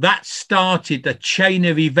what? That started a chain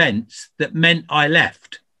of events that meant I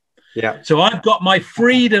left. Yeah. So I've got my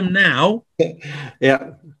freedom now.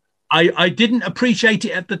 Yeah. I didn't appreciate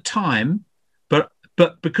it at the time,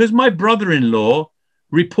 but because my brother-in-law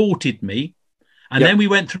reported me, and then we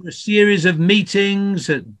went through a series of meetings.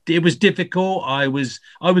 It was difficult. I was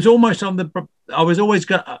almost on the. I was always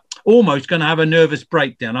almost going to have a nervous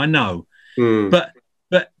breakdown. I know, but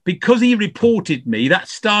because he reported me, that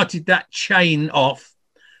started that chain off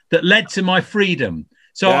that led to my freedom.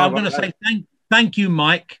 So I'm going to say thank you,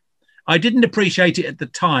 Mike. I didn't appreciate it at the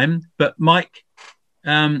time, but Mike,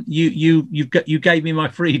 you gave me my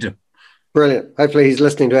freedom. Brilliant. Hopefully he's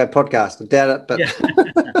listening to our podcast. I doubt it, but yeah.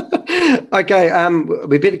 Okay.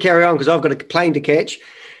 We better carry on because I've got a plane to catch.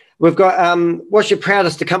 We've got what's your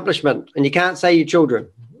proudest accomplishment? And you can't say your children.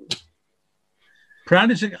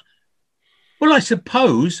 Proudest? Well, I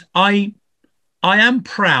suppose I am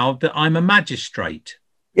proud that I'm a magistrate.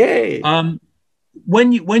 Yay.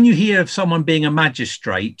 When you hear of someone being a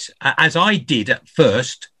magistrate, as I did at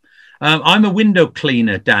first, I'm a window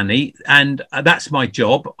cleaner, Danny, and that's my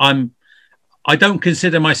job. I don't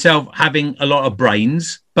consider myself having a lot of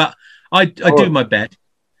brains, but I do my best.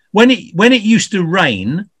 When it used to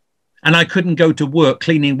rain and I couldn't go to work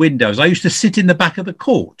cleaning windows, I used to sit in the back of the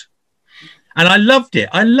court, and I loved it.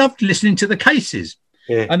 I loved listening to the cases.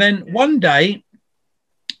 Yeah. And then one day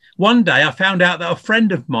I found out that a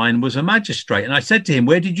friend of mine was a magistrate, and I said to him,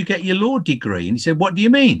 "Where did you get your law degree?" And he said, "What do you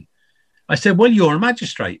mean?" I said, "Well, you're a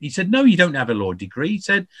magistrate." He said, "No, you don't have a law degree." He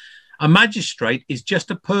said, "A magistrate is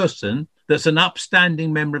just a person that's an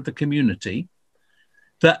upstanding member of the community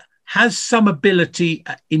that has some ability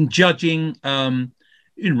in judging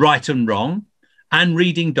in right and wrong and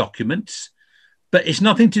reading documents, but it's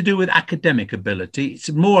nothing to do with academic ability. It's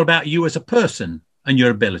more about you as a person and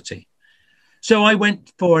your ability." So I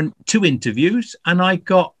went for 2 interviews and I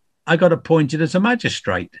got appointed as a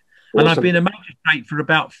magistrate. Awesome. And I've been a magistrate for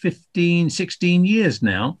about 15, 16 years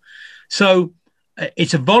now. So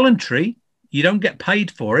it's a voluntary, you don't get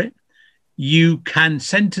paid for it. You can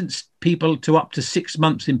sentence people to up to 6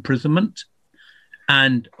 months imprisonment,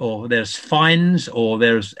 or there's fines, or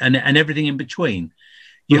there's and everything in between.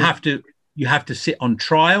 You have to sit on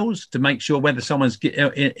trials to make sure whether someone's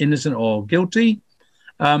innocent or guilty.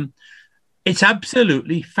 It's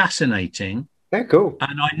absolutely fascinating. Yeah, cool.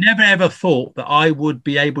 And I never ever thought that I would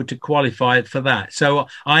be able to qualify for that. So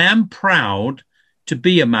I am proud to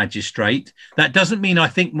be a magistrate. That doesn't mean I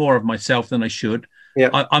think more of myself than I should. Yeah.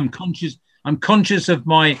 I'm conscious of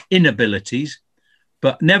my inabilities,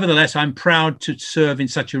 but nevertheless, I'm proud to serve in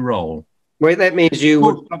such a role. Well, that means you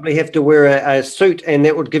would probably have to wear a suit, and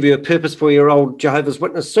that would give you a purpose for your old Jehovah's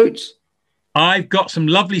Witness suits. I've got some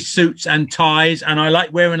lovely suits and ties, and I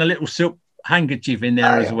like wearing a little silk handkerchief in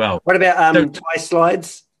there as well. What about tie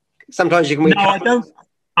slides? Sometimes you can wear. No,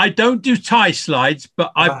 I don't do tie slides,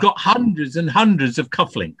 but I've got hundreds and hundreds of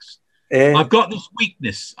cufflinks. Yeah. I've got this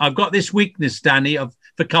weakness, Danny,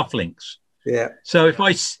 for cufflinks. Yeah. So if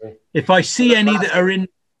I see any that are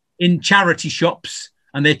in charity shops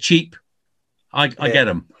and they're cheap, I get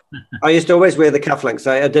them. I used to always wear the cufflinks.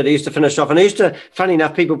 I used to finish off. And I used to, funny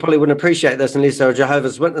enough, people probably wouldn't appreciate this unless they were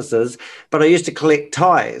Jehovah's Witnesses, but I used to collect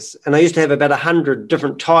ties. And I used to have about 100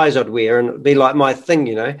 different ties I'd wear, and it'd be like my thing,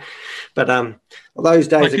 you know. But those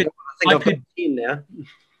days ago, I think I've got 10 now.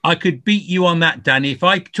 I could beat you on that, Danny. If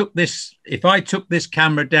I took this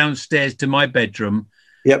camera downstairs to my bedroom,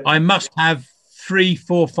 yep, I must have 300,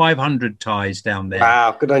 400, 500 ties down there.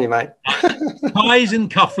 Wow, good on you, mate. Ties and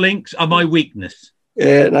cufflinks are my weakness.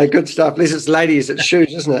 Yeah, no, good stuff. At least it's ladies, it's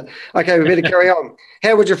shoes, isn't it? Okay, we better carry on.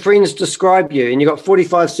 How would your friends describe you? And you've got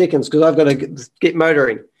 45 seconds because I've got to get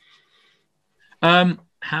motoring.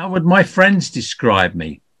 How would my friends describe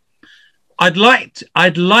me? I'd like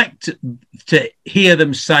to hear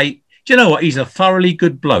them say, do you know what? He's a thoroughly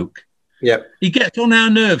good bloke. Yep. He gets on our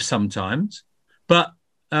nerves sometimes, but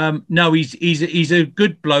no, he's a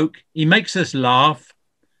good bloke. He makes us laugh.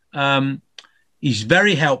 He's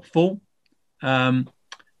very helpful.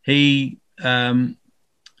 He's an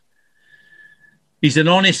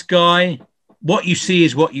honest guy. What you see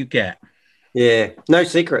is what you get. Yeah. No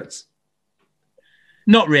secrets.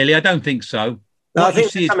 Not really. I don't think so. No, I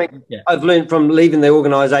think something I've learned from leaving the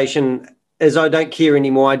organisation is I don't care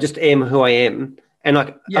anymore. I just am who I am. And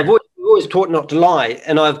I've always taught not to lie.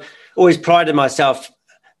 And I've always prided myself,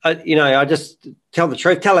 I just tell the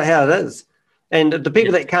truth, tell it how it is. And the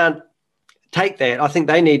people that can't take that, I think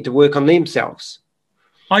they need to work on themselves.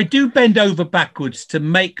 I do bend over backwards to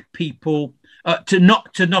make people, to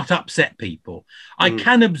not upset people. I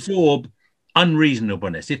can absorb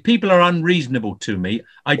unreasonableness. If people are unreasonable to me,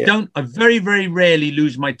 I very, very rarely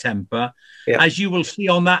lose my temper, as you will see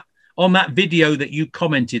on that video that you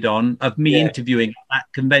commented on of me interviewing at that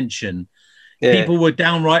convention. People were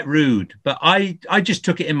downright rude, but I just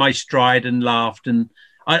took it in my stride and laughed, and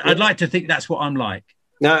I'd like to think that's what I'm like.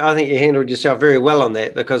 No, I think you handled yourself very well on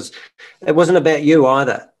that, because it wasn't about you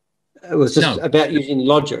either. It was just about using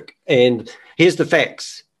logic. And here's the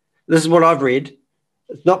facts. This is what I've read.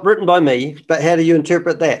 It's not written by me, but how do you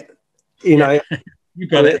interpret that? You know, you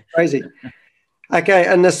got it. Crazy. Okay,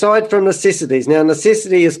 and aside from necessities, now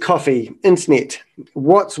necessity is coffee, internet.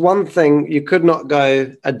 What's one thing you could not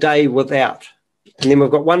go a day without? And then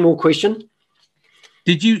we've got one more question.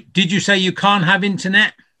 Did you say you can't have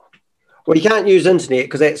internet? Well, you can't use internet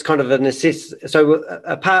because that's kind of a necessity. So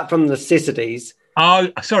apart from necessities. Oh,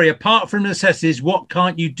 sorry. Apart from necessities, what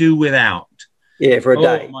can't you do without? Yeah, for a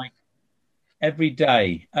day. Every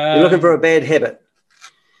day. You're looking for a bad habit.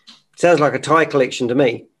 Sounds like a tie collection to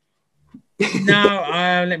me.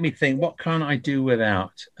 No, let me think. What can't I do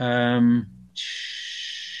without?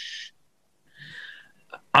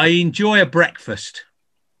 I enjoy a breakfast.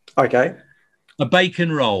 Okay. A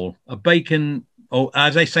bacon roll, or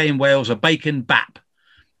as they say in Wales, a bacon bap.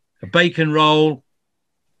 A bacon roll.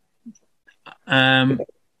 Let me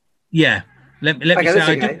say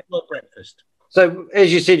I do enjoy breakfast. So,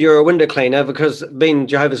 as you said, you're a window cleaner, because being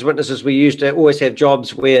Jehovah's Witnesses, we used to always have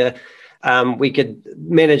jobs where we could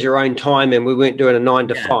manage our own time and we weren't doing a 9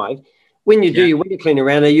 to 5. When you do your window cleaning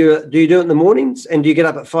around, do you do it in the mornings, and do you get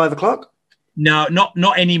up at 5 o'clock? No,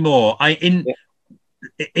 not anymore. When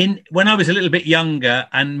I was a little bit younger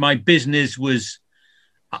and my business was,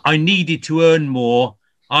 I needed to earn more.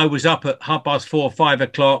 I was up at 4:30, 5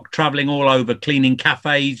 o'clock, traveling all over, cleaning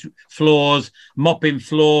cafes, floors, mopping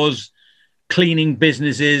floors, cleaning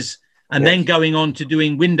businesses, and then going on to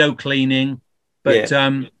doing window cleaning. But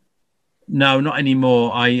no, not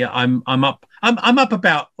anymore. I'm up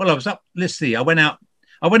about, well, I was up, let's see, I went out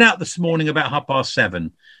this morning about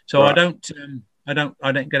 7:30. So I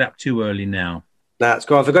don't get up too early now. That's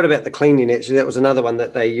cool. I forgot about the cleaning, actually. That was another one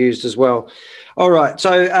that they used as well. All right.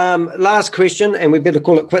 So last question, and we better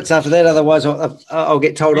call it quits after that. Otherwise, I'll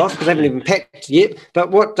get told off because I haven't even packed yet.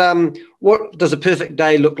 But what does a perfect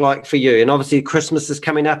day look like for you? And obviously Christmas is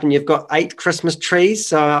coming up and you've got 8 Christmas trees.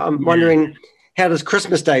 So I'm wondering, how does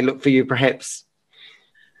Christmas Day look for you, perhaps?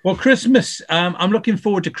 Well, Christmas, I'm looking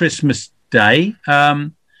forward to Christmas Day.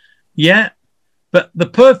 But the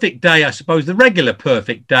perfect day, I suppose, the regular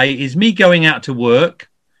perfect day is me going out to work,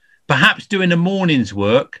 perhaps doing a morning's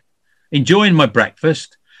work, enjoying my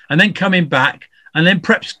breakfast, and then coming back, and then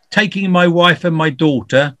perhaps taking my wife and my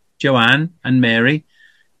daughter, Joanne and Mary,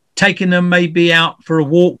 taking them maybe out for a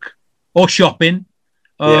walk or shopping,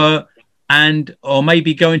 or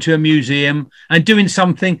maybe going to a museum and doing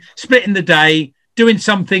something, splitting the day, doing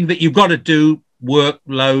something that you've got to do,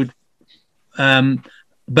 workload,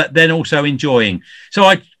 but then also enjoying. So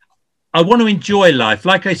I want to enjoy life.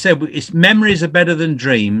 Like I said, memories are better than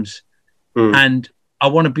dreams, and I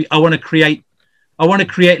want to create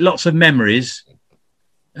lots of memories,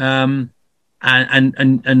 and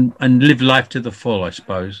live life to the full, I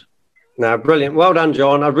suppose. No, brilliant. Well done,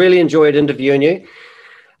 John. I really enjoyed interviewing you.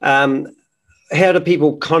 How do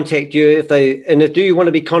people contact you do you want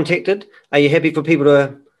to be contacted? Are you happy for people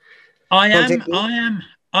to? I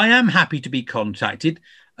am happy to be contacted.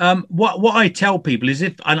 What I tell people is,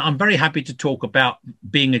 and I'm very happy to talk about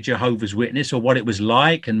being a Jehovah's Witness or what it was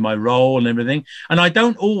like and my role and everything. And I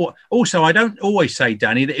don't always say,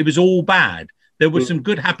 Danny, that it was all bad. There were some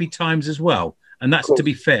good, happy times as well. And that's to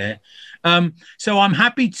be fair. So I'm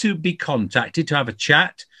happy to be contacted, to have a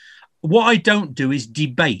chat. What I don't do is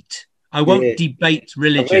debate. I won't debate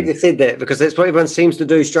religion. I'm glad you said that, because that's what everyone seems to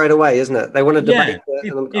do straight away, isn't it? They want to debate.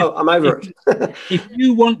 I'm over it. If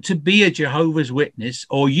you want to be a Jehovah's Witness,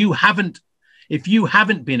 or if you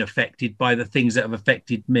haven't been affected by the things that have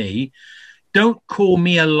affected me, don't call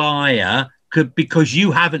me a liar because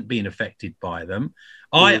you haven't been affected by them.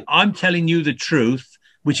 I'm telling you the truth,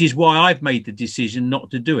 which is why I've made the decision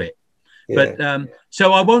not to do it. But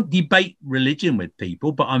so I won't debate religion with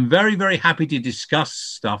people, but I'm very, very happy to discuss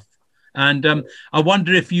stuff. And I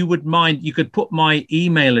wonder if you would mind, you could put my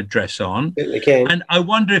email address on. Certainly can. And I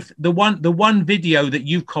wonder if the one video that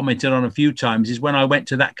you've commented on a few times is when I went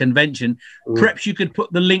to that convention. Perhaps you could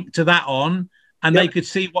put the link to that on, and they could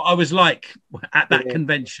see what I was like at that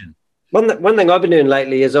convention. One thing I've been doing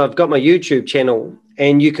lately is I've got my YouTube channel,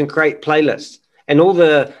 and you can create playlists, and all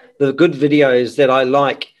the good videos that I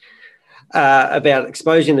like about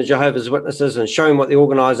exposing the Jehovah's Witnesses and showing what the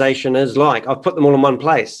organisation is like, I've put them all in one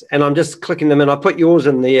place, and I'm just clicking them in. I put yours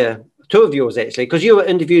in there two of yours actually, because you were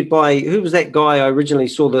interviewed by, who was that guy I originally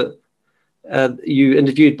saw that you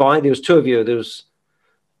interviewed by? There was two of you. There was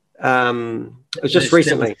it was just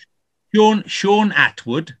recently. Sean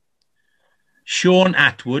Atwood. Sean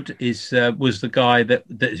Atwood was the guy that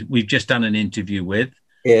we've just done an interview with.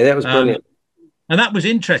 Yeah, that was brilliant. And that was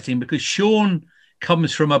interesting because Sean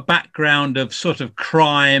comes from a background of sort of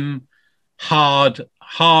crime, hard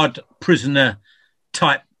prisoner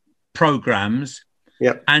type programs.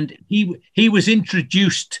 Yep. And he was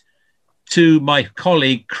introduced to my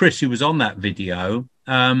colleague Chris, who was on that video,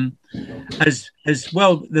 as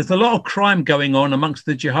well. There's a lot of crime going on amongst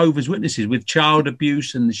the Jehovah's Witnesses with child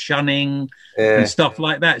abuse and shunning and stuff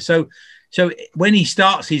like that. So when he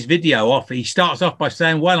starts his video off, he starts off by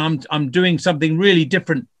saying, "Well, I'm doing something really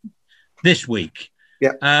different this week."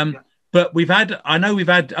 Yeah. But I know we've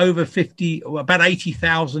had over about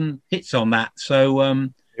 80,000 hits on that. So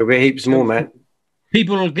there'll be heaps more, Matt.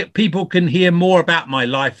 People can hear more about my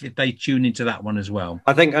life if they tune into that one as well.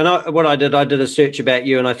 I know what I did a search about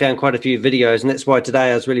you and I found quite a few videos, and that's why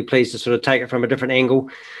today I was really pleased to sort of take it from a different angle.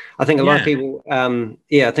 I think a lot of people,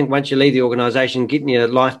 I think once you leave the organisation, getting your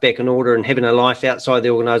life back in order and having a life outside the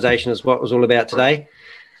organisation is what it was all about today.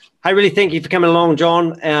 I really thank you for coming along,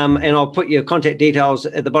 John, and I'll put your contact details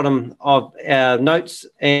at the bottom of our notes,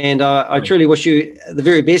 and I truly wish you the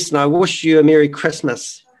very best, and I wish you a Merry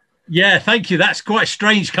Christmas. Yeah, thank you. That's quite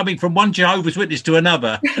strange coming from one Jehovah's Witness to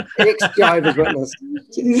another. Ex-Jehovah's Witness.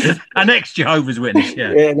 An ex-Jehovah's Witness,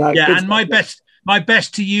 yeah. And my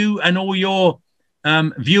best to you and all your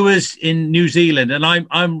viewers in New Zealand. And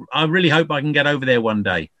I really hope I can get over there one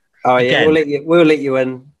day. Oh, yeah, we'll let you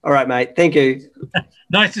in. All right, mate. Thank you.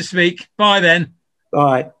 Nice to speak. Bye then.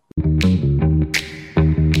 Bye.